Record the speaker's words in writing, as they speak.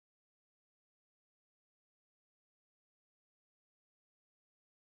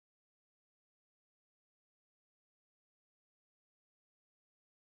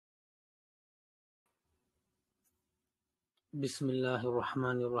بسم الله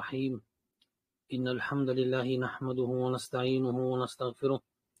الرحمن الرحيم إن الحمد لله نحمده ونستعينه ونستغفره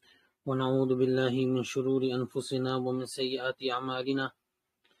ونعوذ بالله من شرور أنفسنا ومن سيئات أعمالنا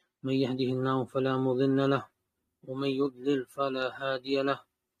من يهده الله فلا مضل له ومن يضلل فلا هادي له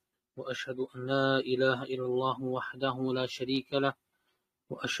وأشهد أن لا إله إلا الله وحده لا شريك له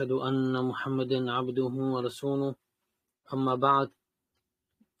وأشهد أن محمدا عبده ورسوله أما بعد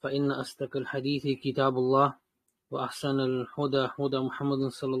فإن أصدق الحديث كتاب الله وأحسن الهدى هدى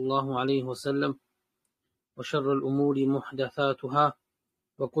محمد صلى الله عليه وسلم وشر الأمور محدثاتها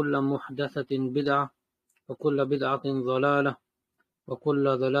وكل محدثة بدعة وكل بدعة ضلالة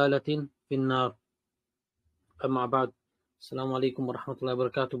وكل ضلالة في النار. أما بعد. Assalamu alaikum wa rahmatullahi wa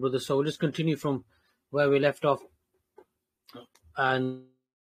barakatuh, brothers. So we'll just continue from where we left off. And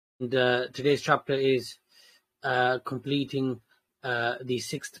today's chapter is completing the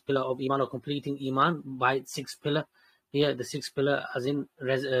sixth pillar of Iman, or completing Iman by its sixth pillar. Here, the sixth pillar as in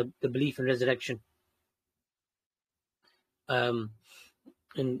the belief in resurrection. In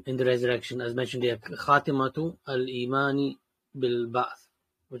the resurrection, as mentioned here, Khatimatu al-Imani bil-Ba'th,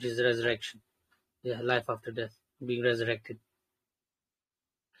 which is the resurrection, the life after death, being resurrected.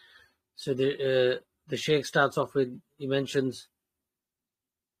 So the Shaykh starts off with, he mentions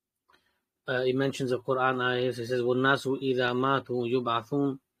a Quran ayah. He says, وَالنَّاسُ إِذَا مَاتُوا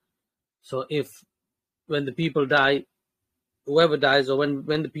يُبْعَثُونَ. So when the people die, whoever dies, or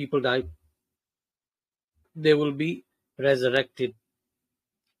when the people die, they will be resurrected.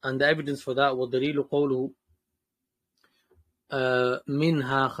 And the evidence for that, وَالدَّلِيلُ قَوْلُهُ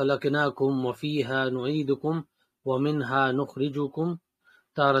مِنْهَا خَلَقْنَاكُمْ وَفِيهَا نُعِيدُكُمْ وَمِنْهَا نُخْرِجُكُمْ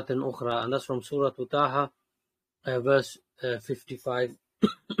تَارَةً أُخْرَى. And that's from Surah Taha, verse 55.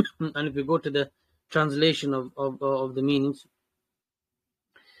 And if we go to the translation of the meanings,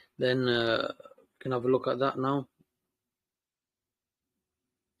 then we can have a look at that now.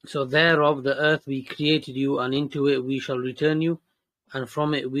 So thereof the earth we created you, and into it we shall return you, and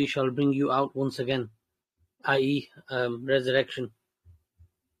from it we shall bring you out once again, i.e. resurrection.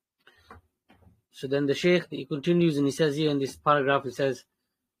 So then the Shaykh, he continues, and he says here in this paragraph, he says,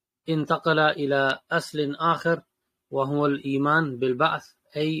 انتقل إلى أصل آخر وهو الإيمان بالبعث،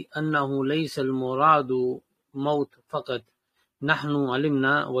 أي أنه ليس المراد موت فقط. نحن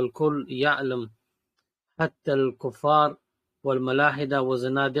علمنا والكل يعلم، حتى الكفار والملاحدة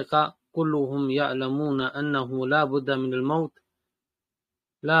والزنادقة كلهم يعلمون أنه لا بد من الموت.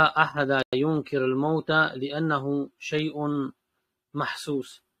 لا أحد ينكر الموت لأنه شيء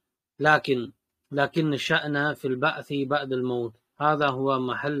محسوس، لكن الشأن في البعث بعد الموت. هذا هو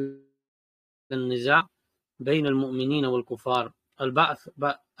محل النزاع بين المؤمنين والكفار.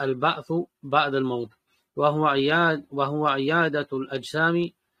 البعث بعد الموت، وهو عيادة الأجسام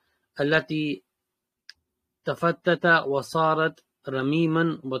التي تفتت وصارت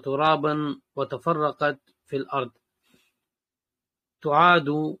رميما وترابا وتفرقت في الأرض،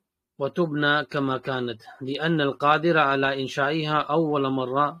 تعاد وتبنى كما كانت، لأن القادر على إنشائها أول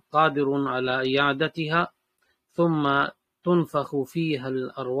مرة قادر على إعادتها، ثم تنفخ فيها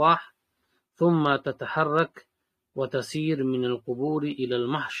الأرواح، ثم تتحرك وتسير من القبور إلى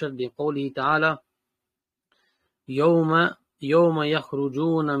المحشر، لقوله تعالى يوم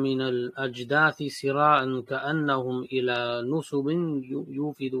يخرجون من الأجداث سراعا كأنهم إلى نصب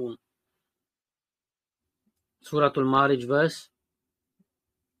يوفدون. Surah Al-Marij, verse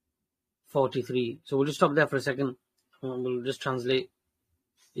 43. So we'll just stop there for a second. We'll just translate,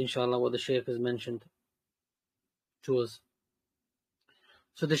 inshallah, what the Shaykh has mentioned to us.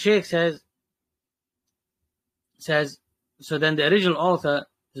 So the Shaykh says, so then the original author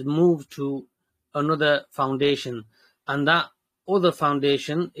has moved to another foundation, and that other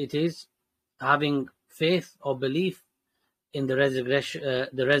foundation, it is having faith or belief in the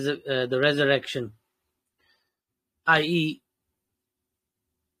resurrection, i.e.,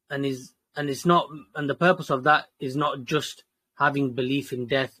 and it's not, and the purpose of that is not just having belief in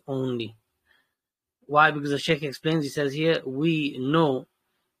death only. Why? Because the Shaykh explains, he says here, we know,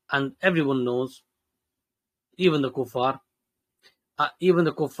 and everyone knows, even the kuffar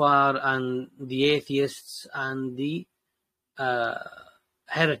and the atheists and the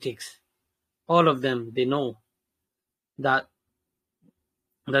heretics, all of them, they know that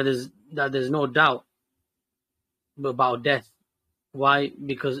there's no doubt about death. Why?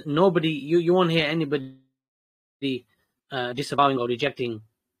 Because nobody, you won't hear anybody disavowing or rejecting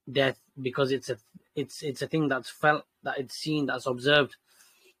death, because it's a thing that's felt, that it's seen, that's observed,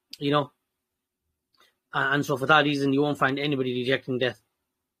 and so for that reason you won't find anybody rejecting death.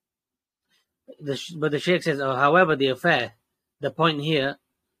 But the Shaykh says, however, the point here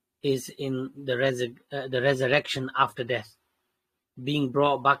is in the resurrection after death. being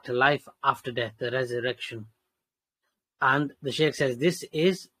brought back to life after death, the resurrection. And the Shaykh says this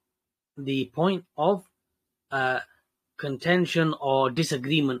is the point of contention or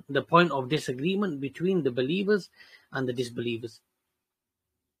disagreement, the point of disagreement between the believers and the disbelievers.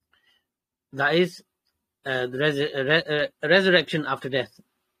 That is the resurrection after death.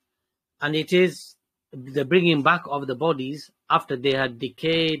 And it is the bringing back of the bodies after they had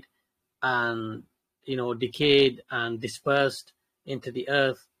decayed and dispersed into the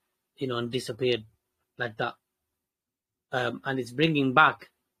earth, and disappeared like that. And it's bringing back,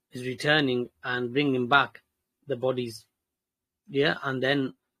 is returning and bringing back the bodies. Yeah, and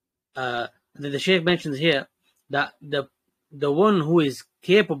then the Shaykh mentions here that the one who is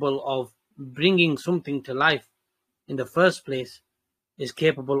capable of bringing something to life in the first place is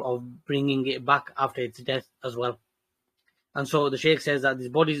capable of bringing it back after its death as well. And so the Shaykh says that these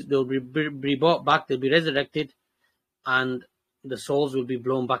bodies, they'll be brought back, they'll be resurrected, and the souls will be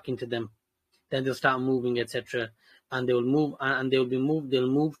blown back into them. Then they'll start moving, etc. And they will move, and they'll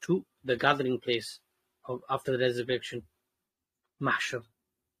move to the gathering place after the resurrection, Mahshar.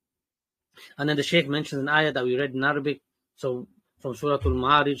 And then the Shaykh mentions an ayah that we read in Arabic, so from Surah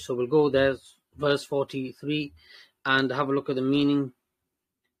Al-Ma'arij. So we'll go there, verse 43, and have a look at the meaning.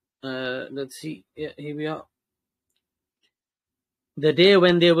 Let's see. Yeah, here we are. The day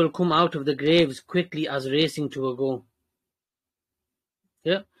when they will come out of the graves quickly as racing to a goal.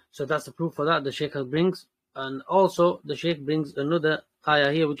 Yeah, so that's the proof for that the Shaykh brings. And also the Shaykh brings another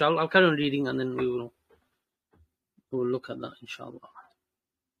ayah here, which I'll carry on reading, and then we will look at that, inshallah.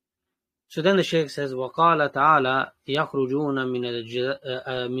 So then the Shaykh says, وَقَالَ تَعَالَى يَخْرُجُونَ مِنَ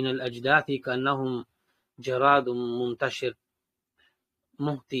الْأَجْدَاثِ كَأَنَّهُمْ جَرَادٌ مُنْتَشِرٌ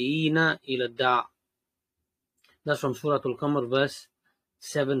مُهْتِئِينَ إِلَى الدَّاعِ. That's from Surah Al-Qamar, verse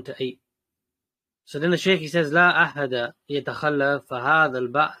 7 to 8. So then the Shaykh, he says, لا أحد يتخلف فهذا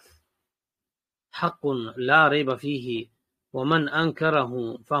البعث حق لا ريب فيه ومن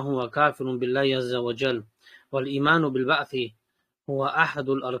أنكره فهو كافر بالله عز وجل والإيمان بالبعث هو أحد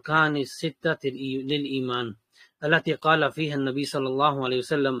الأركان الستة للإيمان التي قال فيها النبي صلى الله عليه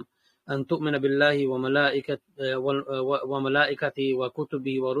وسلم أن تؤمن بالله وملائكته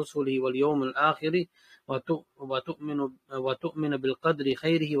وكتبه ورسله واليوم الآخر وتؤمن بالقدر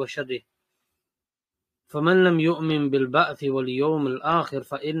خيره وشره. فمن لم يؤمن بالبعث واليوم الآخر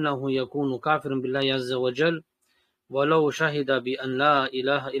فإنه يكون كافرا بالله عز وجل ولو شهد بأن لا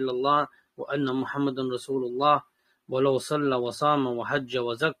إله إلا الله وأن محمد رسول الله ولو صلى وصام وحج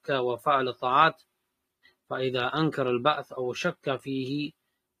وزكى وفعل طاعات فإذا أنكر البعث أو شك فيه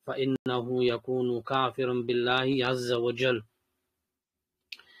فإنه يكون كافرا بالله عز وجل.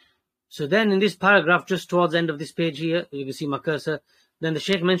 So then in this paragraph, just towards the end of this page here, you can see my cursor, then the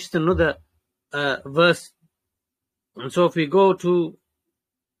Shaykh mentions another verse. And so if we go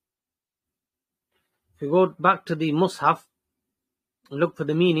back to the Mus'haf and look for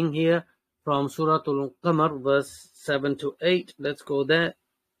the meaning here from Surah Al-Qamar, verse 7 to 8, let's go there.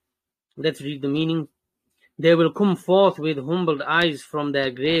 Let's read the meaning. They will come forth with humbled eyes from their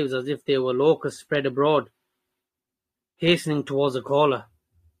graves as if they were locusts spread abroad, hastening towards the caller.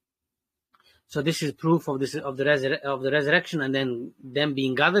 So this is proof of the resurrection and then them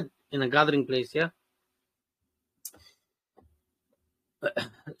being gathered in a gathering place. Yeah.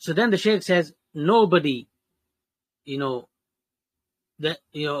 So then the Shaykh says, nobody,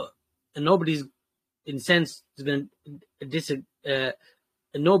 nobody's in sense is going to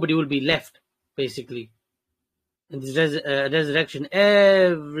nobody will be left basically in this resurrection.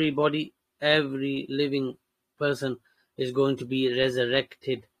 Everybody, every living person is going to be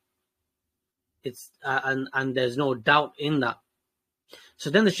resurrected. It's and there's no doubt in that.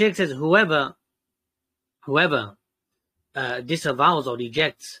 So then the Shaykh says, whoever disavows or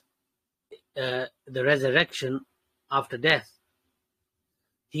rejects the resurrection after death,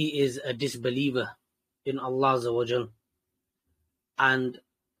 he is a disbeliever in Allah Azza wa Jal. And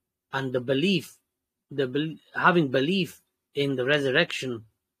the belief, having belief in the resurrection,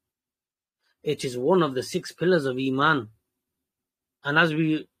 it is one of the 6 pillars of Iman. And as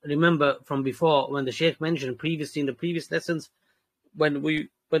we remember from before, when the Shaykh mentioned previously in the previous lessons, when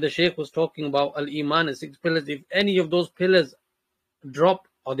the Shaykh was talking about Al-Iman and 6 pillars, if any of those pillars drop,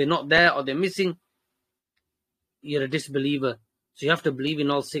 or they're not there, or they're missing, you're a disbeliever. So you have to believe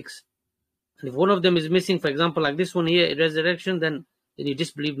in all 6. And if one of them is missing, for example, like this one here, resurrection, then you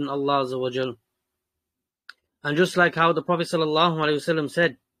disbelieve in Allah Azza wa Jal. And just like how the Prophet ﷺ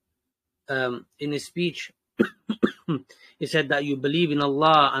said in his speech, he said that you believe in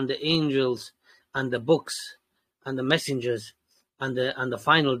Allah and the angels and the books and the messengers and the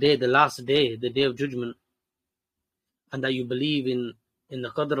final day, the last day, the day of judgment. and that you believe in the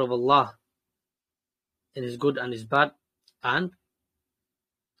qadr of Allah, in His good and His bad, and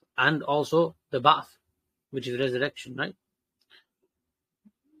also the ba'ath, which is resurrection, right?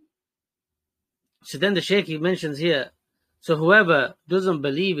 So then the Shaykh, he mentions here, so whoever doesn't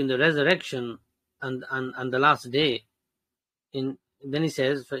believe in the resurrection and the last day, then he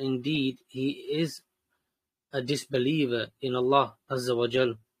says, for indeed he is a disbeliever in Allah Azza wa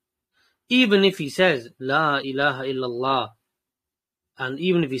Jal. Even if he says La ilaha illallah, and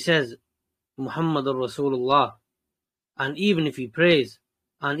even if he says Muhammadur Rasulullah, and even if he prays,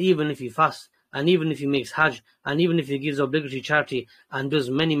 and even if he fasts, and even if he makes hajj, and even if he gives obligatory charity, and does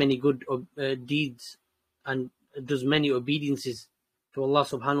many good deeds, and does many obediences to Allah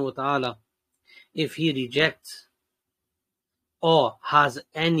subhanahu wa ta'ala, if he rejects or has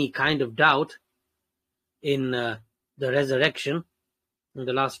any kind of doubt in the resurrection, in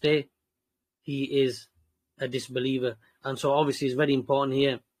the last day, he is a disbeliever. And so obviously it's very important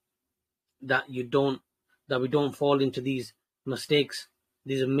here that we don't fall into these mistakes.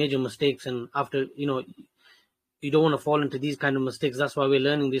 These are major mistakes, and after, you don't want to fall into these kind of mistakes. That's why we're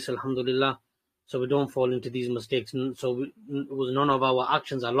learning this, alhamdulillah, so we don't fall into these mistakes. So none of our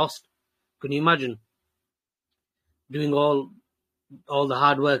actions are lost. Can you imagine doing all the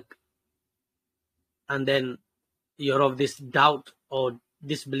hard work, and then you're of this doubt or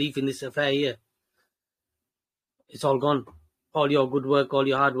disbelief in this affair here? It's all gone. All your good work, all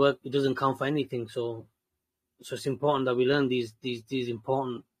your hard work, it doesn't count for anything. So it's important that we learn these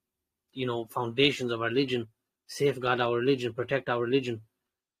important, foundations of our religion, safeguard our religion, protect our religion,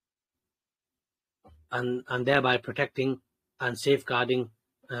 and thereby protecting and safeguarding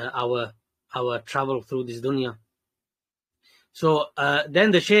our travel through this dunya. So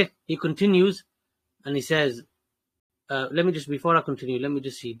then the Shaykh, he continues, and he says, before I continue, let me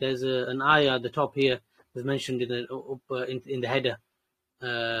just see. There's an ayah at the top here that's mentioned in the header.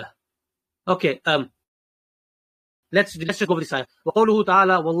 Let's just go over this ayah. وَقَوْلُهُ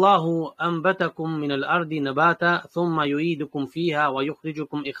تَعَالَى وَاللَّهُ أَنْبَتَكُم مِّنَ الْأَرْضِ نَبَاتًا ثُمَّ يُعِيدُكُم فِيهَا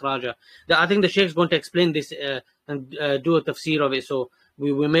وَيُخْرِجُكُم إِخْرَاجًا. I think the Shaykh is going to explain this and do a tafsir of it. So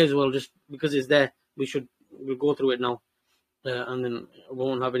we may as well, just because it's there, we'll go through it now, and then we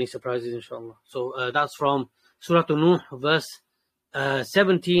won't have any surprises, inshallah. So that's from Surah Nuh, verse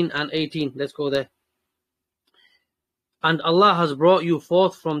 17 and 18. Let's go there. And Allah has brought you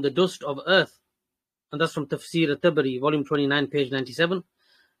forth from the dust of earth. And that's from Tafsir al-Tabari, volume 29, page 97.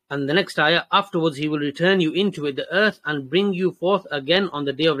 And the next ayah, afterwards he will return you into it, the earth, and bring you forth again on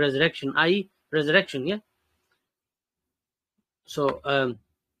the day of resurrection, i.e. resurrection, yeah? So,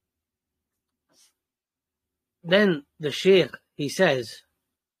 then the Shaykh, he says,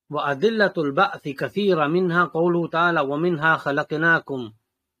 وَأَدِلَّةُ الْبَعْثِ كَثِيرًا مِنْهَا قَوْلُهُ تَعَالَى وَمِنْهَا خَلَقْنَاكُمْ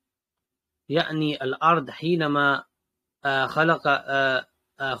يعني الأرض حينما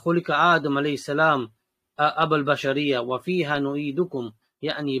خلق آدم عليه السلام أبا البشرية وفيها نعيدكم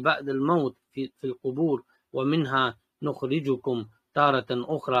يعني بعد الموت في القبور ومنها نخرجكم تارة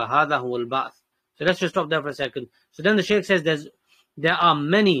أخرى هذا هو البعث. So let's just stop there for a second. So then the Shaykh says there's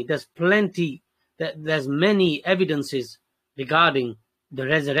many evidences regarding the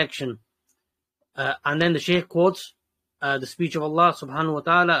resurrection, and then the Shaykh quotes the speech of Allah subhanahu wa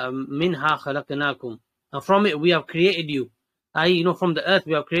ta'ala, minha khalaqnakum, and from it we have created you. From the earth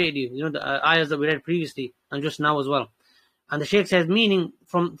we have created you. The ayahs that we read previously and just now as well. And the Shaykh says, meaning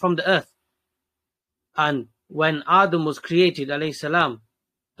from the earth. And when Adam was created, alayhi salam,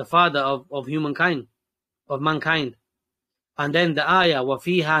 the father of humankind, of mankind, and then the ayah,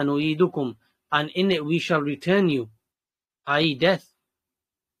 وَفِيهَا نُعِيدُكُمْ, and in it we shall return you, i.e. death.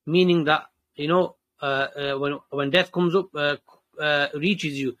 Meaning that, when death comes up,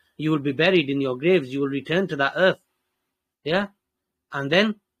 reaches you, you will be buried in your graves, you will return to that earth. Yeah, and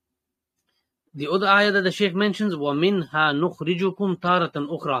then the other ayah that the Shaykh mentions, وَمِنْهَا نُخْرِجُكُمْ تَارَةً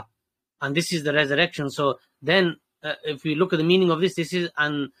أُخْرَى, and this is the resurrection. So then, if we look at the meaning of this is,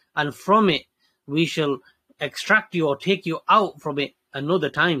 and from it we shall extract you or take you out from it another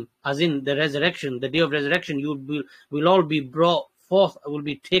time, as in the resurrection, the day of resurrection. You will all be brought forth, will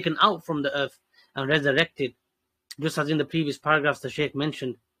be taken out from the earth and resurrected, just as in the previous paragraphs the Shaykh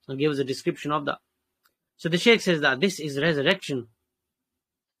mentioned and gave us a description of that. So the Shaykh says that this is resurrection,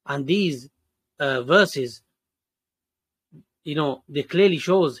 and these verses, they clearly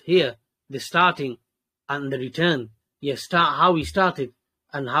shows here the starting and the return. Yes, how we started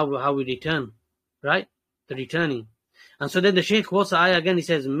and how we return, right? The returning. And so then the Shaykh quotes the ayah again. He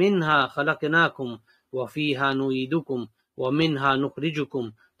says, "Minha khalaqnakum wa fiha nu'idukum wa minha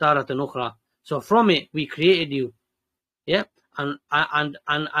nukhrijukum taratan ukhra." So from it we created you, yeah. And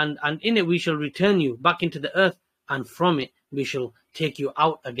in it we shall return you back into the earth, and from it we shall take you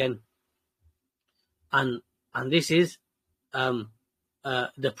out again. And this is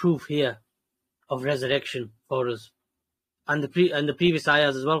the proof here of resurrection for us. And the previous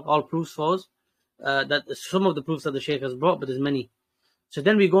ayahs as well, all proofs for us. That some of the proofs that the Shaykh has brought, but there's many. So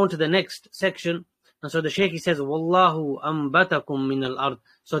then we go into the next section. And so the Shaykh, he says, Wallahu ambatakum min al-ard.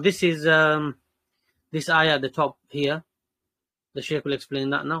 So this is this ayah at the top here. The Shaykh will explain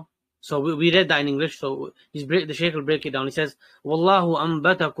that now. So we read that in English. So the Shaykh will break it down. He says, Wallahu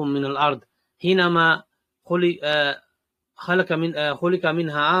ambatakum min al-ard. Hinama خلق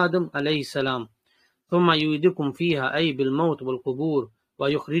منها آدم عليه السلام ثم يعيدكم فيها أي بالموت والقبور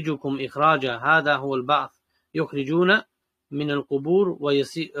ويخرجكم إخراجا هذا هو البعث يخرجون من القبور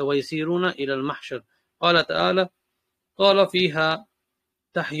ويسيرون إلى المحشر. قال تعالى قال فيها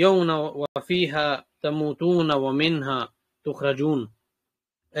تحيون وفيها تموتون ومنها تخرجون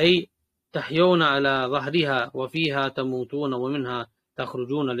أي تحيون على ظهرها وفيها تموتون ومنها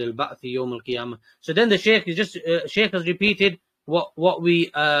تخرجون للبعث يوم القيامة. So then the Shaykh is Shaykh has repeated what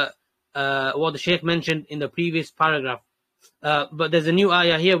the Shaykh mentioned in the previous paragraph. But there's a new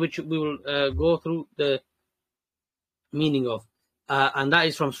ayah here which we will go through the meaning of. And that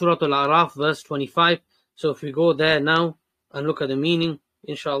is from Surah Al-A'raf, verse 25. So if we go there now and look at the meaning,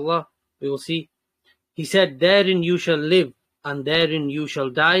 inshallah, we will see. He said, therein you shall live, and therein you shall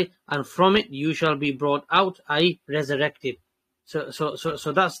die, and from it you shall be brought out, i.e. resurrected.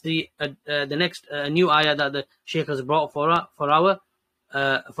 So that's the next new ayah that the Shaykh has brought for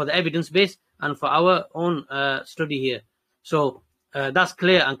the evidence base and for our own study here. So that's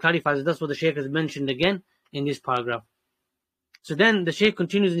clear and clarifies. That's what the Shaykh has mentioned again in this paragraph. So then the Shaykh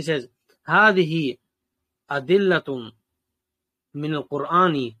continues and he says, هذه أدلة من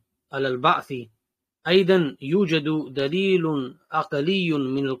القرآن على البعث أيضا يوجد دليل عقلي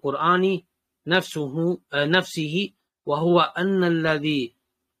من القرآن نفسه وهو أن الذي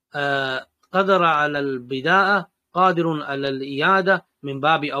قدر على البداءة قادر على الإعادة من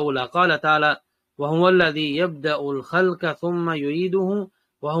باب أولى. قال تعالى وهو الذي يبدأ الخلق ثم يعيده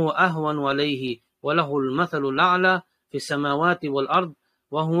وهو أهون عليه وله المثل الأعلى في السماوات والأرض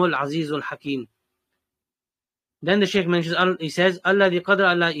وهو العزيز الحكيم. Then the Shaykh mentions, he says, الذي قدر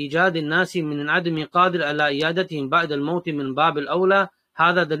على إيجاد الناس من عدم قادر على إيادتهم بعد الموت من باب الأولى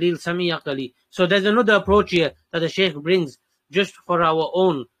هذا دليل سمعي عقلي. So there's another approach here that the Shaykh brings just for our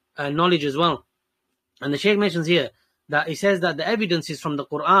own knowledge as well. And the Shaykh mentions here that he says that the evidence is from the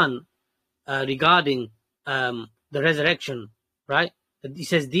Quran regarding the resurrection, right? He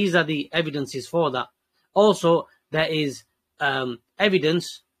says these are the evidences for that. Also, there is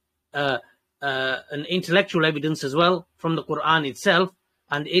evidence, an intellectual evidence as well from the Quran itself,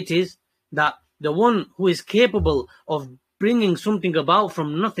 and it is that the one who is capable of bringing something about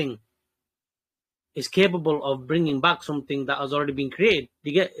from nothing is capable of bringing back something that has already been created.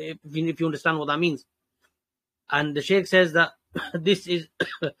 You get, if you understand what that means. And the Shaykh says that this is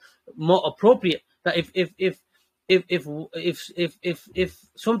more appropriate, that if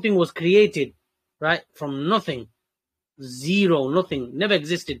something was created, right, from nothing, zero, nothing, never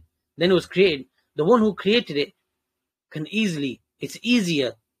existed, then it was created, the one who created it can it's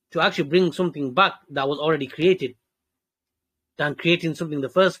easier to actually bring something back that was already created than creating something in the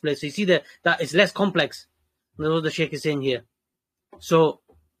first place. So you see that it's less complex. That's what the Shaykh is saying here. So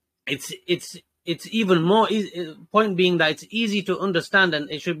it's even more easy, point being that it's easy to understand and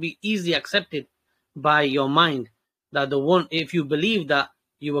it should be easily accepted by your mind, that the one, if you believe that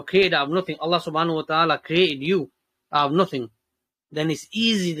you were created out of nothing, Allah subhanahu wa ta'ala created you out of nothing, then it's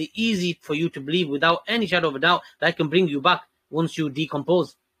easy for you to believe without any shadow of a doubt that can bring you back once you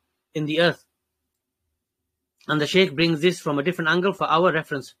decompose in the earth. And the Shaykh brings this from a different angle for our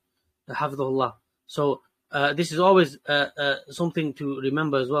reference, Hafidhullah. So this is always something to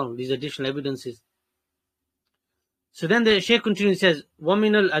remember as well, these additional evidences. So then the Shaykh continues, says,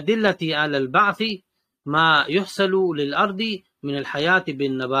 وَمِنَ الْأَدِلَّةِ عَلَى الْبَعْثِ مَا يُحْصَلُ لِلْأَرْضِ مِنَ الْحَيَاةِ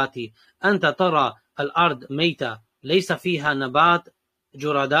بِالنَّبَاتِ أَنْتَ تَرَى الْأَرْض مَيْتَةً ليس فيها نبات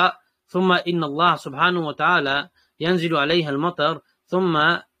جرداء ثم إن الله سبحانه وتعالى ينزل عليها المطر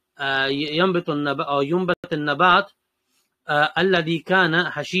ثم ينبت النبات الذي كان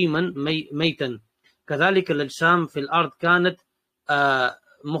هشيما ميتا. كذلك الأجسام في الأرض كانت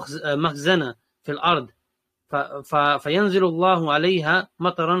مخزنة في الأرض فينزل الله عليها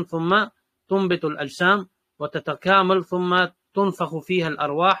مطرا ثم تنبت الأجسام وتتكامل ثم تنفخ فيها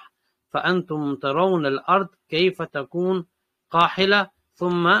الأرواح فأنتم ترون الأرض كيف تكون قاحلة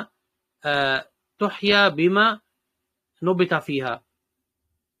ثم تحيا بما نبت فيها.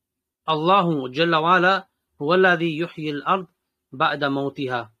 الله جل وعلا هو الذي يحيي الأرض بعد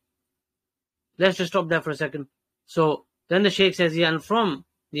موتها. Let's just stop there for a second. So then the Shaykh says here, and from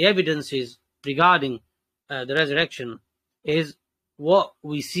the evidences regarding the resurrection is what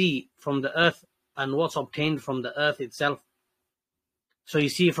we see from the earth and what's obtained from the earth itself. So you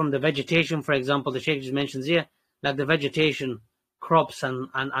see from the vegetation, for example, the Shaykh just mentions here, like the vegetation, crops and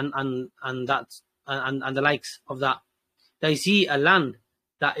the likes of that. That you see a land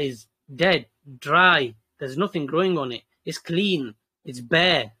that is dead, dry, there's nothing growing on it, it's clean, it's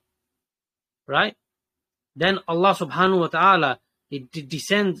bare, right? Then Allah subhanahu wa ta'ala,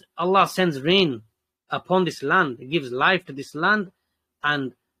 Allah sends rain upon this land, He gives life to this land,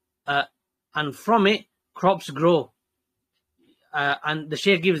 and from it crops grow. And the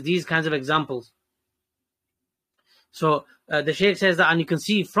Shaykh gives these kinds of examples. So the Shaykh says that, and you can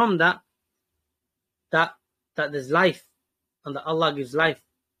see from that there's life, and that Allah gives life,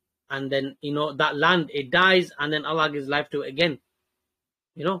 and then that land, it dies, and then Allah gives life to it again.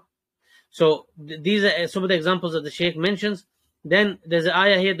 So these are some of the examples that the Shaykh mentions. Then there's an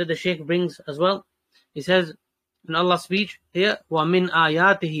ayah here that the Shaykh brings as well. He says in Allah's speech here, وَمِنْ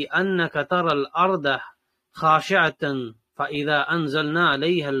آيَاتِهِ أَنَّكَ تَرَى الْأَرْضَ خَاشِعَةً فَإِذَا أَنزَلْنَا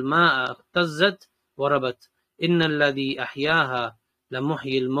عَلَيْهَا الْمَاءَ اهْتَزَّتْ وَرَبَتْ إِنَّ الَّذِي أَحْيَاهَا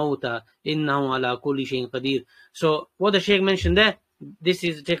لَمُحْيِي الْمَوْتَى إِنَّهُ عَلَى كُلِّ شَيْءٍ قَدِيرٌ. So what the Shaykh mentioned there, this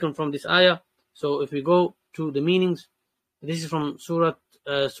is taken from this ayah. So if we go to the meanings, this is from Surah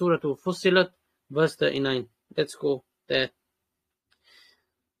Fussilat, verse 39. Let's go there.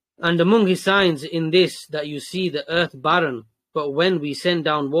 And among his signs in this, that you see the earth barren, but when we send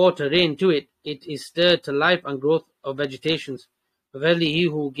down water, rain to it, it is stirred to life and growth of vegetations. Verily he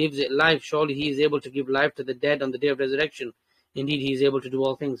who gives it life, surely he is able to give life to the dead on the day of resurrection. Indeed, he is able to do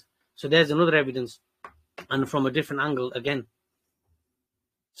all things. So there's another evidence, and from a different angle again.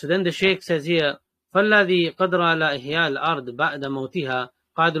 So then the Shaykh says here, فَالَّذِي قَدْرَ عَلَى إِحْيَاءِ الْأَرْضِ بَعْدَ مَوْتِهَا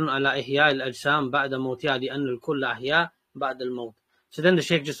قَادِرٌ عَلَى إِحْيَاءِ الْأَجْسَامِ بَعْدَ مَوْتِهَا لِأَنَّ الْكُلَّ أَحْيَاء بَعْدَ الْمَوْتِ. So then the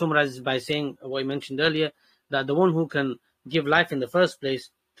Shaykh just summarizes by saying what he mentioned earlier, that the one who can give life in the first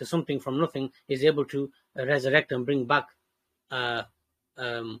place to something from nothing is able to resurrect and bring back, and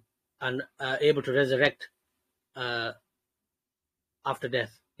able to resurrect after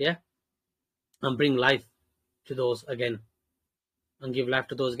death, and bring life to those again, and give life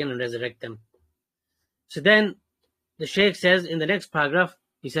to those again and resurrect them. So then the Shaykh says in the next paragraph,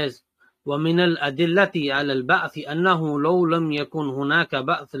 he says, وَمِنَ الْأَدِلَّةِ عَلَى الْبَعْثِ أَنَّهُ لَوْ لَمْ يَكُنْ هُنَاكَ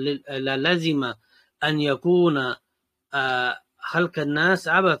بَعْثٌ لَلَزِمَ أَنْ يَكُونَ خلق الناس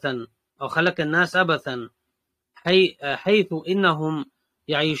عبثا أو خلق الناس عبثا حيث إنهم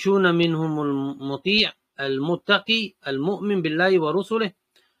يعيشون منهم المطيع المتقي المؤمن بالله ورسله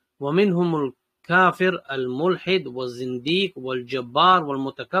ومنهم الكافر الملحد والزنديق والجبار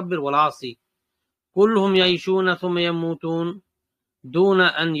والمتكبر والعاصي كلهم يعيشون ثم يموتون دون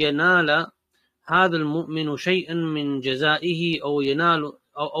أن ينال هذا المؤمن شيئا من جزائه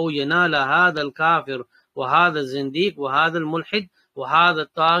أو ينال هذا الكافر وهذا الزنديق وهذا الملحد وهذا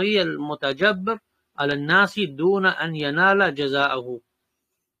الطاغي المتجبر على الناس دون أن ينال جزاءه.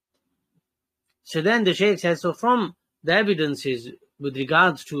 So then the Shaykh says, so from the evidences with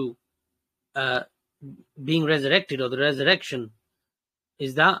regards to being resurrected or the resurrection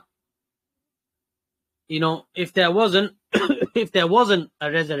is that, if there wasn't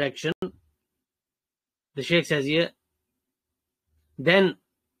a resurrection, the Shaykh says here, then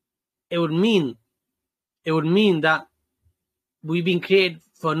it would mean that we've been created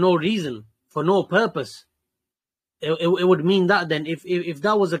for no reason, for no purpose. It would mean that then, if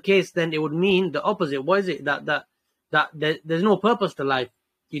that was the case, then it would mean the opposite. What is it? That there's no purpose to life.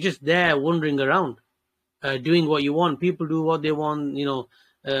 You're just there wandering around, doing what you want. People do what they want,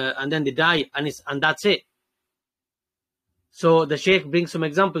 and then they die, and that's it. So the Shaykh brings some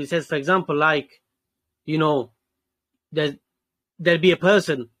examples. He says, for example, like, there'll be a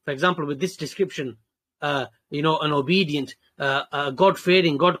person, for example, with this description, an obedient, a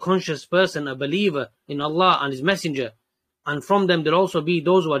God-fearing, God-conscious person, a believer in Allah and His Messenger. And from them, there'll also be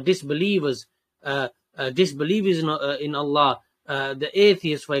those who are disbelievers, in Allah, the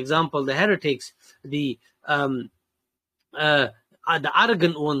atheists, for example, the heretics, the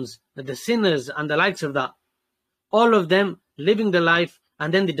arrogant ones, the sinners, and the likes of that. All of them living their life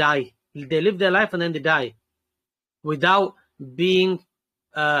and then they die. They live their life and then they die without being,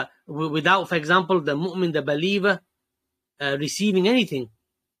 without, for example, the mu'min, the believer, receiving anything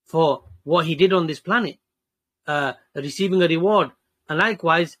for what he did on this planet, receiving a reward. And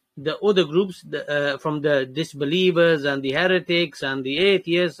likewise, the other groups, from the disbelievers and the heretics and the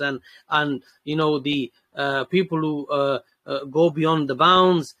atheists and the people who go beyond the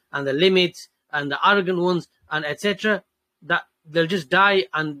bounds and the limits and the arrogant ones and etc., that they'll just die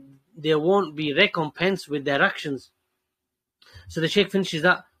and they won't be recompensed with their actions. So the Shaykh finishes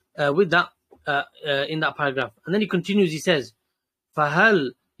that with that in that paragraph, and then he continues. He says,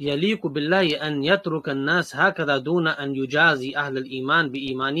 فهل يليق بالله أن يترك الناس هكذا دون أن يجازي أهل الإيمان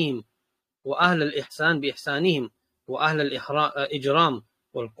بإيمانهم وأهل الإحسان بإحسانهم وأهل الإجرام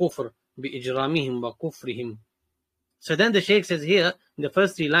والكفر بإجرامهم وكفرهم. So then the Shaykh says here in the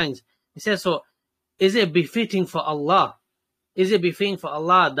first 3 lines, he says, so is it befitting for Allah? Is it befitting for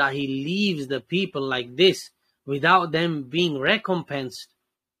Allah that He leaves the people like this without them being recompensed?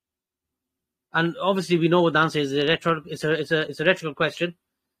 And obviously we know what the answer is. It's a rhetorical question.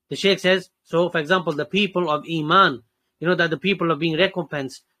 The Shaykh says, so for example, the people of Iman, you know that the people are being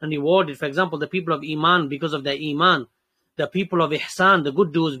recompensed and rewarded. For example, the people of Iman because of their Iman. The people of Ihsan, the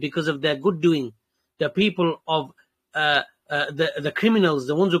good doers, because of their good doing. The people of the criminals,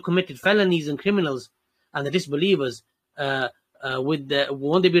 the ones who committed felonies and criminals, and the disbelievers, won't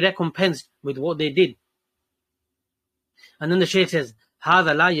they be recompensed with what they did? And then the Shaykh says,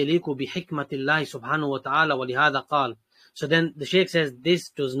 هذا لا يليق بحكمة الله سبحانه وتعالى ولهذا قال. So then the Shaykh says this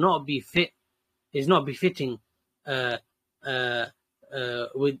does not is not befitting with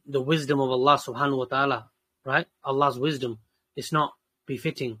the wisdom of Allah subhanahu wa ta'ala, right? Allah's wisdom is not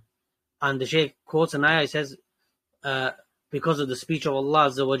befitting. And the Shaykh quotes an ayah, he says, because of the speech of Allah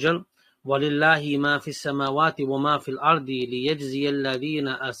Azza wa Jal, وَلِلَّهِ مَا فِي السَّمَاوَاتِ وَمَا فِي الْأَرْضِ لِيَجْزِيَ الَّذِينَ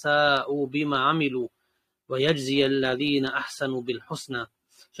أَسَاءُوا بِمَا عَمِلُوا وَيَجْزِيَ الَّذِينَ أَحْسَنُوا بِالْحُسْنَى.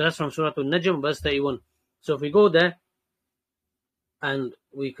 So that's from Surah Al-Najm, verse 31. So if we go there, and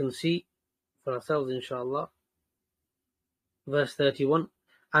we can see for ourselves, inshallah, verse 31,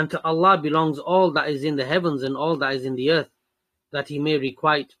 and to Allah belongs all that is in the heavens and all that is in the earth, that He may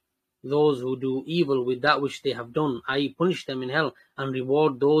requite those who do evil with that which they have done, i.e. punish them in hell, and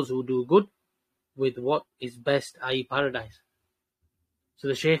reward those who do good with what is best, i.e. paradise. So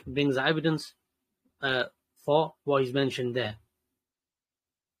the Shaykh brings evidence for what is mentioned there.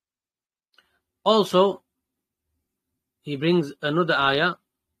 Also, he brings another ayah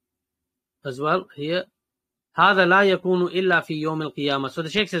as well here. هذا لا يكون إلا في يوم القيامة. So the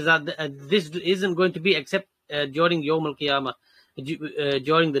Shaykh says that this isn't going to be except during Yawm al-Qiyamah,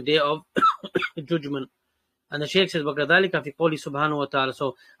 during the day of judgment. And the Shaykh says, وَكَذَلِكَ فِي قَوْلِ سُبْحَانَهُ وَتَعَالَى.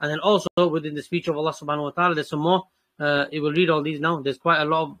 So, and then also within the speech of Allah subhanahu wa ta'ala, there's some more. It will read all these now. There's quite a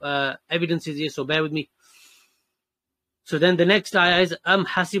lot of evidences here, so bear with me. So then the next ayah is أَمْ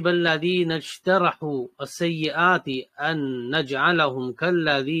حَسِبَ الَّذِينَ اجْتَرَحُوا السَّيِّئَاتِ أَن نَجْعَلَهُمْ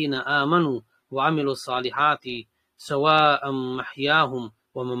كَالَّذِينَ آمَنُوا وَعَمِلُوا الصَّالِحَاتِ سَوَاءً مَحْيَاهُمْ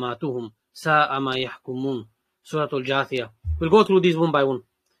وَمَمَاتُهُمْ سَاءَ مَا يَحْكُمُونَ. Surah Al-Jathiyah. We'll go through these one by one,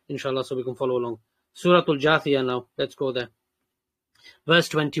 inshallah, so we can follow along. Surah Al-Jathiyah now. Let's go there. Verse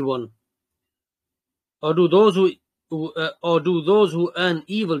 21. Or do those who earn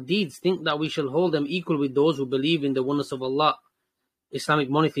evil deeds think that we shall hold them equal with those who believe in the oneness of Allah, Islamic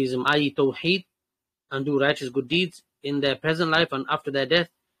monotheism, i.e. Tawheed, and do righteous good deeds in their present life and after their death?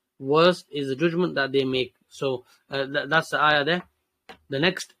 Worse is the judgment that they make. So that's the ayah there. The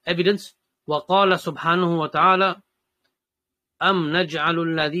next evidence, وَقَالَ سُبْحَانَهُ وَتَعَالَى أَمْ نَجْعَلُ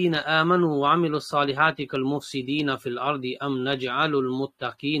الَّذِينَ آمَنُوا وَعَمِلُوا الصَّالِحَاتِ كَالْمُفْسِدِينَ فِي الْأَرْضِ أَمْ نَجْعَلُ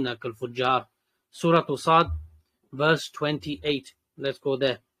الْمُتَّقِينَ كَالْفُجَّارِ. Surah Sad, verse 28. Let's go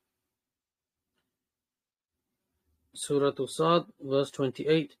there. Surah Sad, verse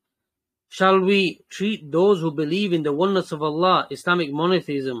 28. Shall we treat those who believe in the oneness of Allah, Islamic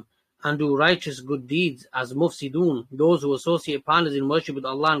monotheism, and do righteous good deeds as mufsidun, those who associate partners in worship with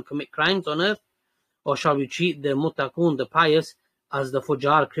Allah and commit crimes on earth? Or shall we treat the muttaqun, the pious, as the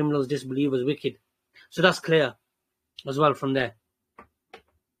fujar, criminals, disbelievers, wicked? So that's clear as well from there.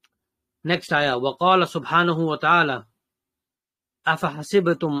 Next ayah, وَقَالَ سُبْحَانَهُ وَتَعَالَى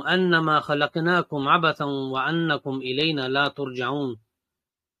أَفَحَسِبْتُمْ أَنَّمَا خَلَقْنَاكُمْ عَبَثًا وَأَنَّكُمْ إِلَيْنَا لَا تُرْجَعُونَ.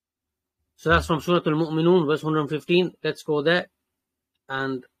 So that's from Surah Al-Mu'minun, verse 115. Let's go there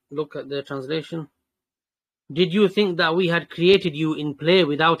and look at the translation. Did you think that we had created you in play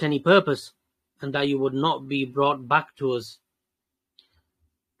without any purpose, and that you would not be brought back to us?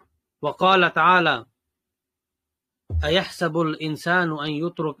 وَقَالَ تَعَالَى أَيَحْسَبُ الْإِنسَانُ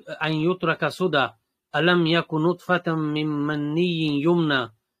أَنْ يُتْرَكَ سُدًى أَلَمْ يَكُ نُطْفَةً مِّن مَّنِيٍّ يُمْنَى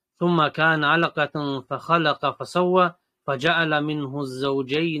ثُمَّ كَانَ عَلَقَةً فَخَلَقَ فَسَوَّى فَجَعَلَ مِنْهُ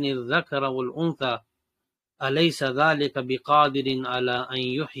الزَّوْجَيْنِ الذَّكَرَ وَالْأُنثَى أَلَيْسَ ذَلِكَ بِقَادِرٍ عَلَىٰ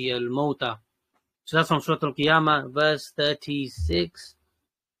أَنْ يُحْيِيَ الْمَوْتَى. So that's from Surah Al-Qiyamah, verse 36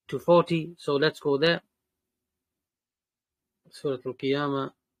 to 40. So let's go there. Surah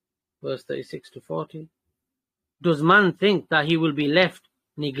Al-Qiyamah, verse 36 to 40. Does man think that he will be left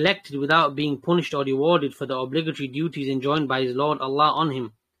neglected without being punished or rewarded for the obligatory duties enjoined by his Lord Allah on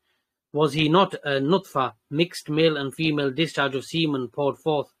him? Was he not a nutfa, mixed male and female discharge of semen poured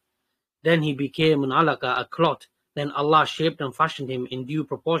forth? Then he became an alaqa, a clot. Then Allah shaped and fashioned him in due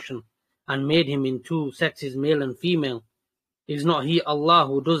proportion and made him in two sexes, male and female. Is not he Allah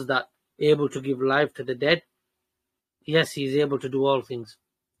who does that, able to give life to the dead? Yes, he is able to do all things.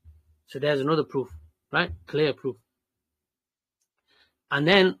 So there's another proof, right? Clear proof. And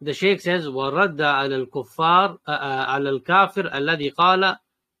then the Shaykh says, وَرَدَّ عَلَى الْكُفَّارِ عَلَى الْكَافِرِ الَّذِي قَالَ.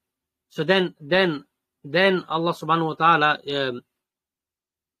 So then Allah subhanahu wa ta'ala,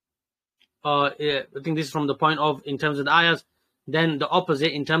 I think this is from the point of, in terms of the ayahs, then the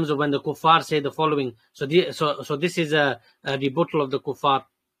opposite in terms of when the kuffar say the following. So this is a rebuttal of the kuffar,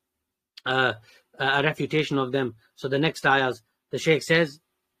 a refutation of them. So the next ayahs, the Shaykh says,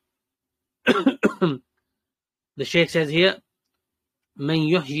 the Shaykh says here, من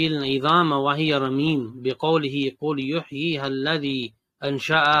يحيي العظام وهي رميم بقوله قل يحييها الذي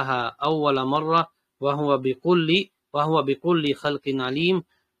أنشأها أول مرة وهو بكل خلق عليم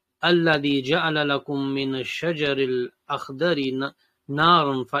الذي جعل لكم من الشجر الأخضر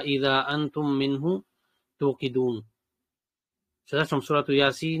نارا فإذا أنتم منه توقدون. So that's from Surah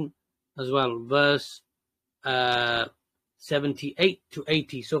Yasin as well, verse 78 to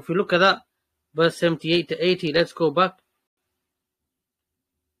 80. So if we look at that, verse 78 to 80, let's go back.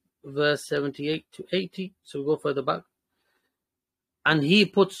 Verse 78 to 80, so we'll go further back. And he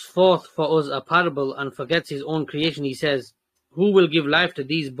puts forth for us a parable and forgets his own creation. He says, who will give life to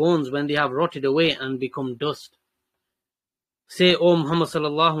these bones when they have rotted away and become dust? Say, O Muhammad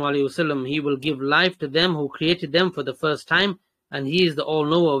sallallahu alayhi wasallam, he will give life to them who created them for the first time, and he is the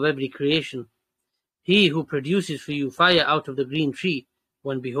all-knower of every creation. He who produces for you fire out of the green tree,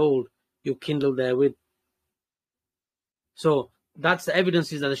 when behold, you kindle therewith. So that's the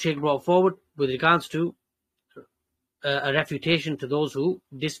evidences that the Shaykh brought forward with regards to a refutation to those who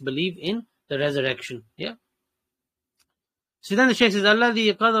disbelieve in the resurrection. Yeah. So then the Shaykh says,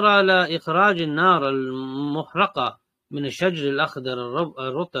 الذي قدر على إخراج النار المحرقة من الشجر الأخضر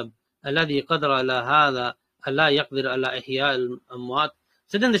الرطب الذي قدر على هذا ألا يقدر على إحياء الأموات.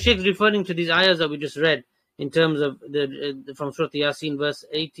 So then the Shaykh is referring to these ayahs that we just read in terms of from Surah Yasin verse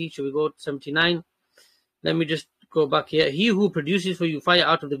 80. Should we go to 79? Let me just go back here. He who produces for you fire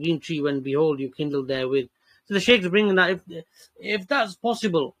out of the green tree, when behold you kindle therewith. So the Shaykh is bringing that if that's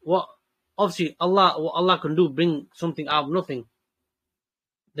possible, what obviously Allah can do, bring something out of nothing,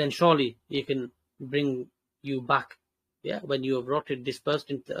 then surely he can bring you back. Yeah, when you have rotted, dispersed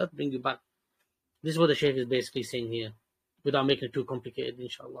into the earth, bring you back. This is what the Shaykh is basically saying here, without making it too complicated,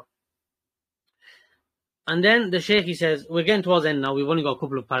 inshallah. And then the Shaykh, he says, we're getting towards the end now, we've only got a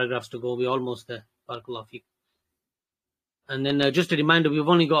couple of paragraphs to go, we're almost there. Barakallahu feek. And then just a reminder, we've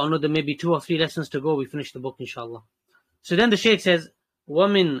only got another maybe 2 or 3 lessons to go, we finish the book, inshallah. So then the Shaykh says,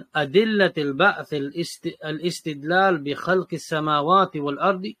 وَمِنْ أَدِلَّةِ الْبَعْثِ الْإِسْتِدْلَالِ بِخَلْقِ السَّمَاوَاتِ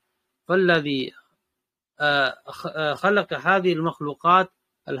وَالْأَرْضِ فَالَّذِي خلق هذه المخلوقات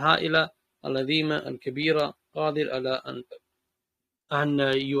الهائلة العظيمة الكبيرة قادر على أن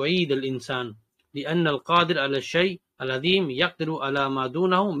يعيد الإنسان لأن القادر على الشيء العظيم يقدر على ما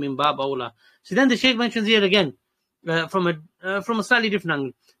دونه من باب أولى. So then the Shaykh mentions here again from a slightly different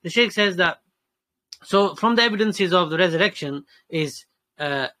angle. The Shaykh says that so from the evidences of the resurrection is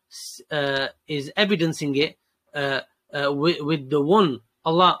evidencing it with the one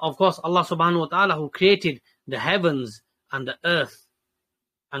Allah, of course, Allah subhanahu wa ta'ala, who created the heavens and the earth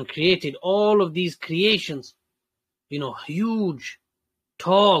and created all of these creations, huge,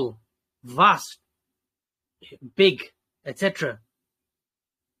 tall, vast, big, etc.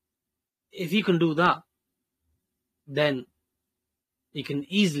 If he can do that, then he can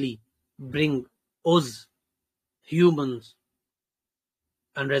easily bring us, humans,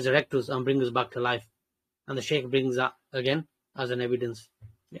 and resurrect us and bring us back to life. And the Shaykh brings that again as an evidence.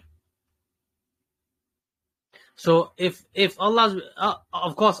 Yeah. So if Allah,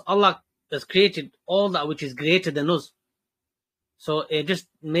 of course, Allah has created all that which is greater than us. So it just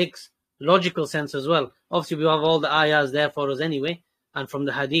makes logical sense as well. Obviously, we have all the ayahs there for us anyway, and from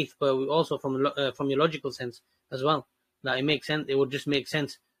the hadith, but we also from your logical sense as well. That it makes sense. It would just make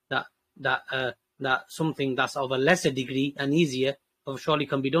sense that something that's of a lesser degree and easier, surely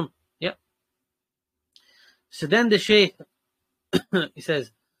can be done. Yeah. So then the Shaykh, he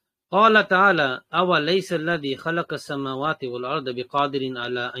says, قال تعالى أوليس الذي خلق السماوات والأرض بقادر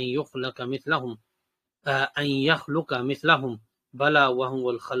على أن يخلق مثلهم بلى وهو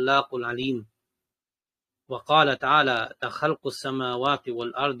الخلاق العليم. وقال تعالى لخلق السماوات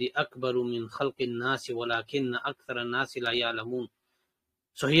والأرض أكبر من خلق الناس ولكن أكثر الناس لا يعلمون.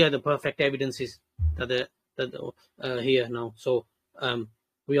 So here the perfect evidences that here now. So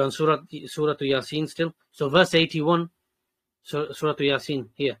We are on Surah Yasin still. So verse 81, Surah Yasin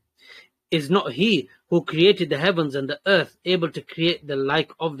here. Is not he who created the heavens and the earth able to create the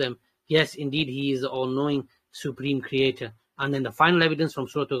like of them? Yes, indeed, he is the all-knowing, supreme creator. And then the final evidence from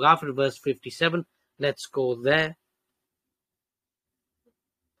Surah Ghafir, verse 57. Let's go there.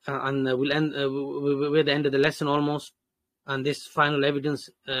 And we'll end, we're at the end of the lesson almost. And this final evidence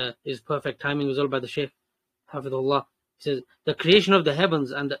is perfect timing, was all by the Shaykh, Hafidhullah. He says, the creation of the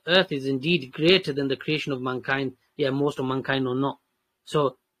heavens and the earth is indeed greater than the creation of mankind. Yeah, most of mankind or not.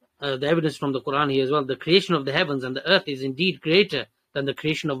 So, the evidence from the Quran here as well. The creation of the heavens and the earth is indeed greater than the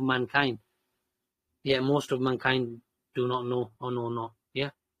creation of mankind. Yeah, most of mankind do not know or know not. Yeah.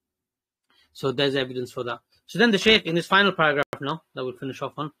 So there's evidence for that. So then the Shaykh in this final paragraph now that we'll finish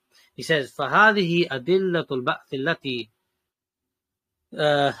off on, he says, فَهَذِهِ أَدِلَّةُ الْبَعْثِ الَّتِي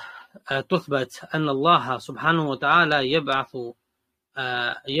تثبت أن الله سبحانه وتعالى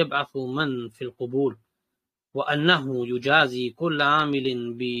يبعث من في القبور وأنه يجازي كل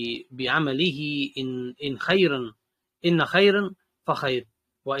عامل بعمله إن خيرا فخير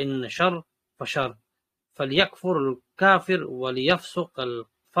وإن شر فشر فليكفر الكافر وليفسق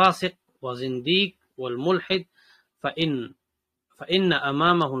الفاسق والزنديق والملحد فإن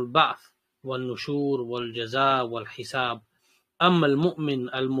أمامه البعث والنشور والجزاء والحساب. أما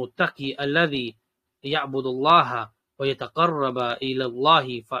المؤمن المتقي الذي يعبد الله ويتقرب إلى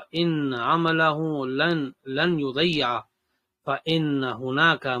الله فإن عمله لن يضيع فإن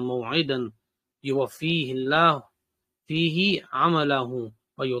هناك موعدا يوفيه الله فيه عمله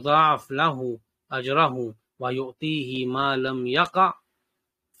ويضاعف له أجره ويؤتيه ما لم يقع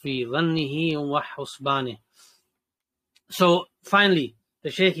في ظنه وحسبانه. So finally,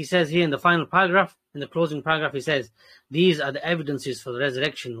 the Shaykh, he says here in the final paragraph, in the closing paragraph, he says, these are the evidences for the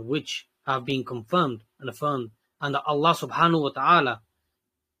resurrection which have been confirmed and affirmed, and that Allah subhanahu wa ta'ala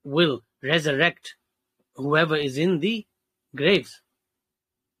will resurrect whoever is in the graves,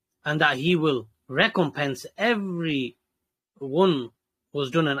 and that he will recompense every one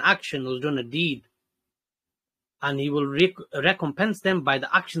who's done an action, who's done a deed, and he will recompense them by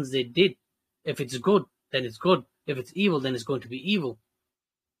the actions they did. If it's good, then it's good. If it's evil, then it's going to be evil.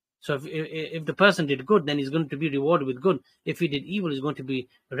 So if the person did good, then he's going to be rewarded with good. If he did evil, he's going to be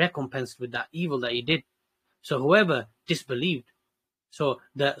recompensed with that evil that he did. So whoever disbelieved, so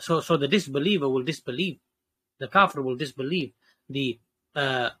the disbeliever will disbelieve, the kafir will disbelieve, the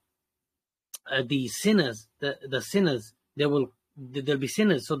sinners, the sinners, there'll be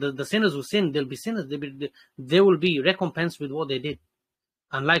sinners. So the sinners who sin, they'll be sinners. They will be recompensed with what they did,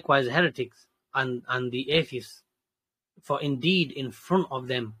 and likewise heretics and the atheists. For indeed in front of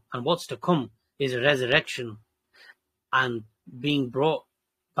them and what's to come is a resurrection and being brought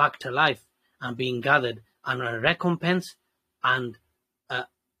back to life and being gathered and a recompense and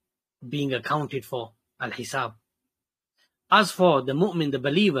being accounted for, al-hisab. As for the mu'min, the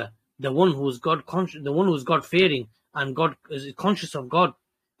believer, the one who's God fearing and God is conscious of God,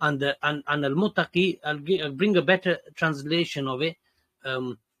 and al-muttaqi, I'll bring a better translation of it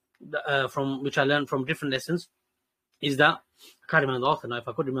from which I learned from different lessons. Is that, I can't remember the author now. If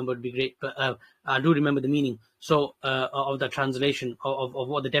I could remember, it'd be great. But I do remember the meaning. So of the translation of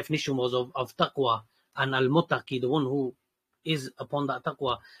what the definition was of taqwa and al-muttaqi, the one who is upon that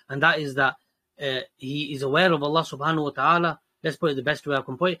taqwa, and that is that he is aware of Allah subhanahu wa ta'ala. Let's put it the best way I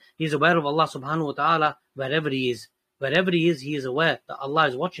can put it. He is aware of Allah subhanahu wa ta'ala wherever he is. Wherever he is aware that Allah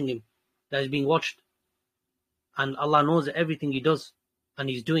is watching him, that he's being watched, and Allah knows everything he does and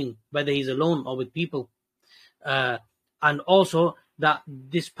he's doing, whether he's alone or with people. And also that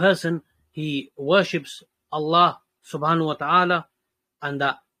this person, he worships Allah subhanahu wa ta'ala, and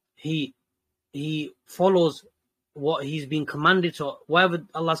that he follows what he's been commanded. So whatever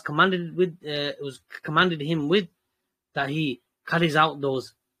Allah's commanded was commanded him with, that he carries out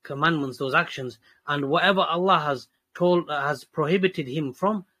those commandments, those actions, and whatever Allah has prohibited him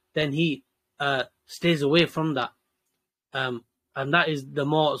from, then he stays away from that. And that is the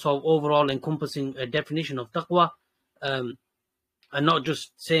more sort of overall encompassing definition of taqwa, and not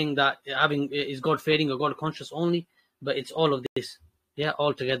just saying that is God fearing or God conscious only, but it's all of this, yeah,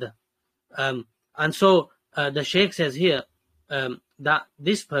 all together. And so the Shaykh says here that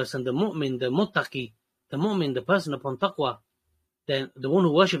this person, the mu'min, the muttaqi, the mu'min, the person upon taqwa, then the one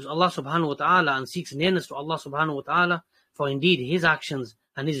who worships Allah subhanahu wa ta'ala and seeks nearness to Allah subhanahu wa ta'ala, for indeed his actions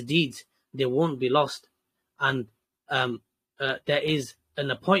and his deeds, they won't be lost. And there is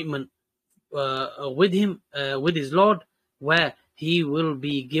an appointment with him, with his Lord, where he will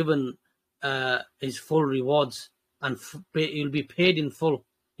be given his full rewards, and he'll be paid in full.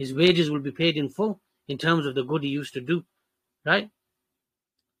 His wages will be paid in full in terms of the good he used to do, right?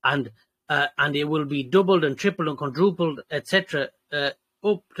 and it will be doubled and tripled and quadrupled, etc.,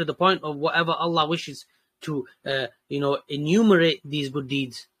 up to the point of whatever Allah wishes to, enumerate these good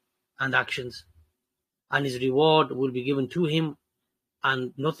deeds and actions, and his reward will be given to him,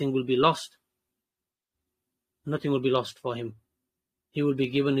 and nothing will be lost. Nothing will be lost for him. He will be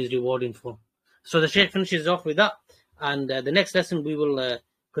given his reward in full. So the Shaykh finishes off with that, and the next lesson we will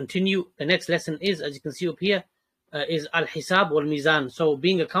continue. The next lesson is, as you can see up here, is al-hisab wal-mizan. So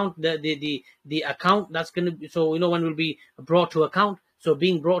being account, the account that's going to be, so when will be brought to account. So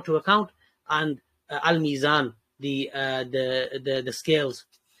being brought to account, and al-mizan, the scales.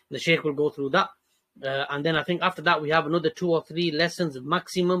 The Shaykh will go through that. And then I think after that we have another 2 or 3 lessons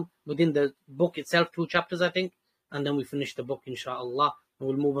maximum within the book itself, 2 chapters I think, and then we finish the book inshallah, and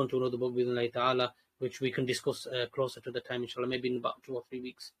we'll move on to another book bi'idhnillahi ta'ala, which we can discuss closer to the time inshallah, maybe in about 2 or 3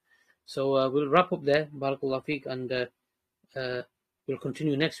 weeks. So we'll wrap up there, barakallahu feek, and we'll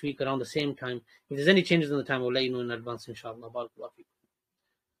continue next week around the same time. If there's any changes in the time, I'll let you know in advance inshallah. Barakallahu feek.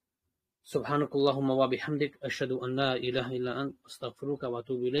 سبحانك اللهم وبحمدك أشهد أن لا إله إلا أنت أستغفرك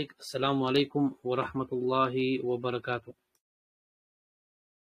وأتوب إليك. السلام عليكم ورحمة الله وبركاته.